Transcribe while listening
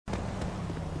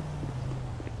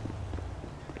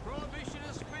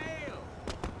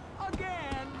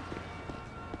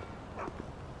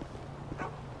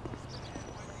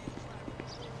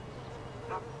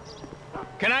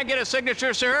Can I get a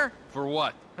signature, sir? For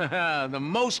what? The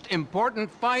most important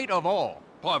fight of all.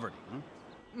 Poverty, huh?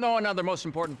 No, another most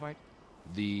important fight.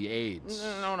 The AIDS.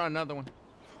 No, another one.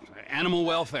 Animal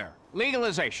welfare.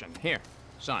 Legalization. Here,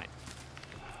 sign.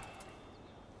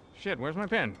 Shit, where's my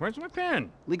pen? Where's my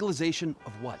pen? Legalization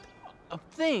of what? Of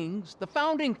things the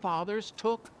Founding Fathers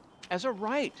took as a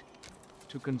right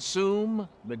to consume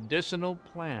medicinal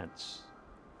plants.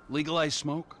 Legalize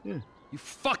smoke? Yeah. You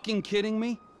fucking kidding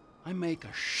me? I make a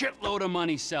shitload of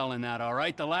money selling that, all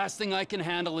right? The last thing I can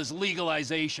handle is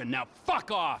legalization. Now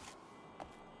fuck off!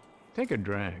 Take a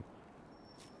drag.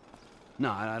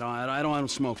 No, I don't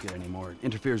smoke it anymore. It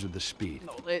interferes with the speed.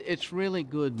 No, it's really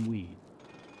good weed.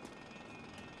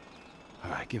 All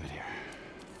right, give it here.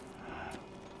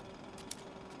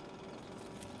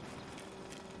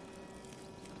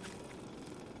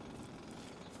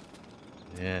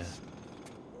 Yeah.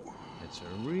 It's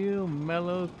a real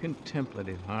mellow,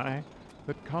 contemplative high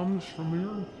that comes from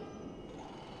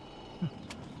you.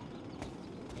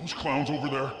 Those clowns over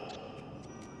there.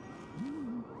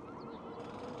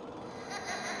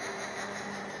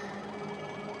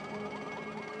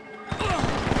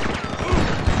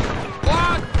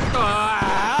 What the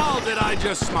hell did I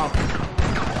just smoke?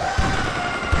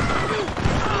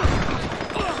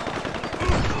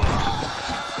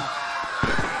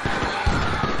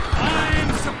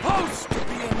 I'm supposed to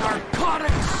be a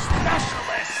narcotics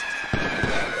specialist.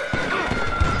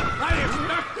 I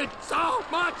expected so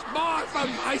much more from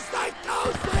my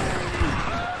psychosis.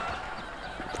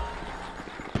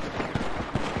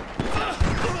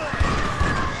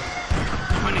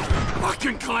 How many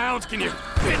fucking clowns can you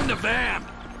fit in the van?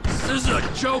 This is a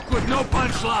joke with no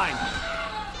punchline.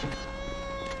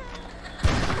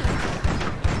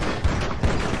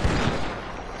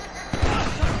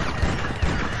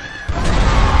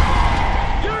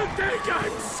 You think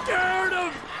I'm scared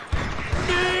of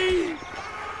me?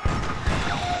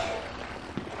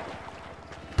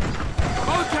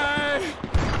 Okay,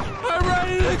 I'm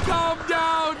ready to calm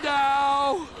down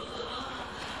now.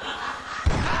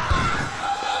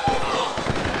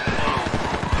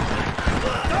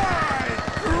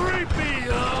 Creepy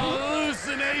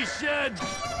hallucination!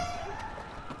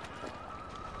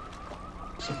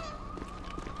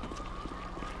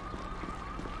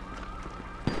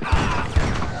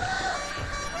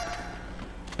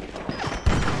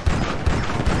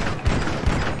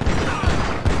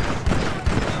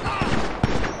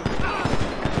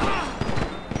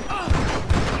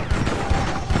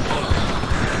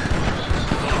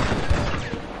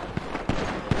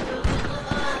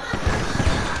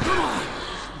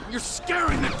 You're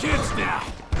scaring the kids now!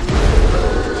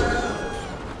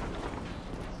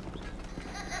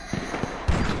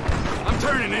 I'm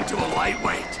turning into a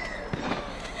lightweight.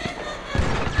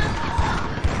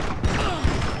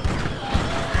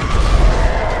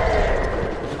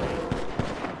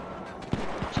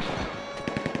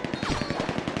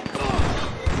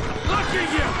 Look at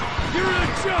you! You're a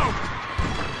joke!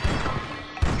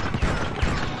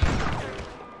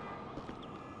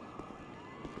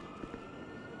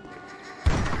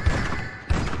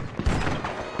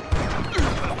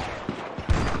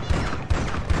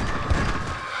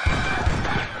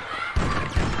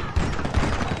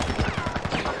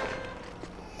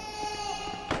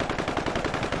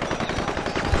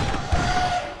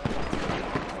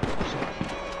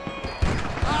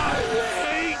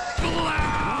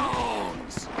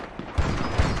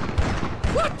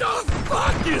 What the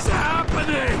fuck is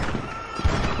happening?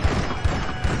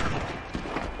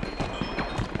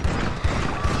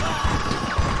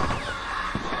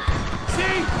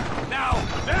 See? Now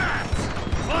that's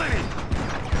funny.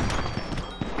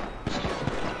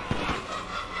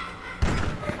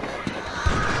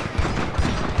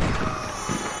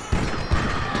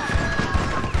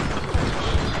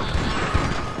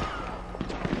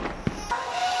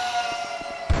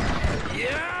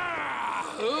 Yeah!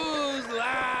 Who's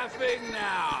laughing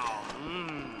now?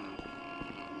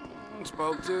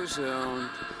 Spoke too soon.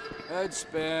 Head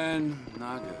spin.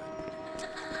 Not good.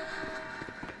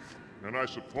 And I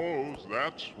suppose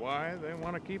that's Why they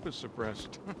want to keep us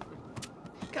suppressed.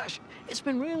 Gosh, it's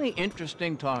been really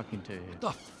interesting talking to you.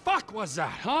 The fuck was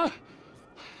that, huh?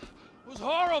 It was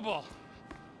horrible.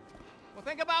 Well,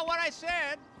 think about what I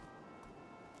said.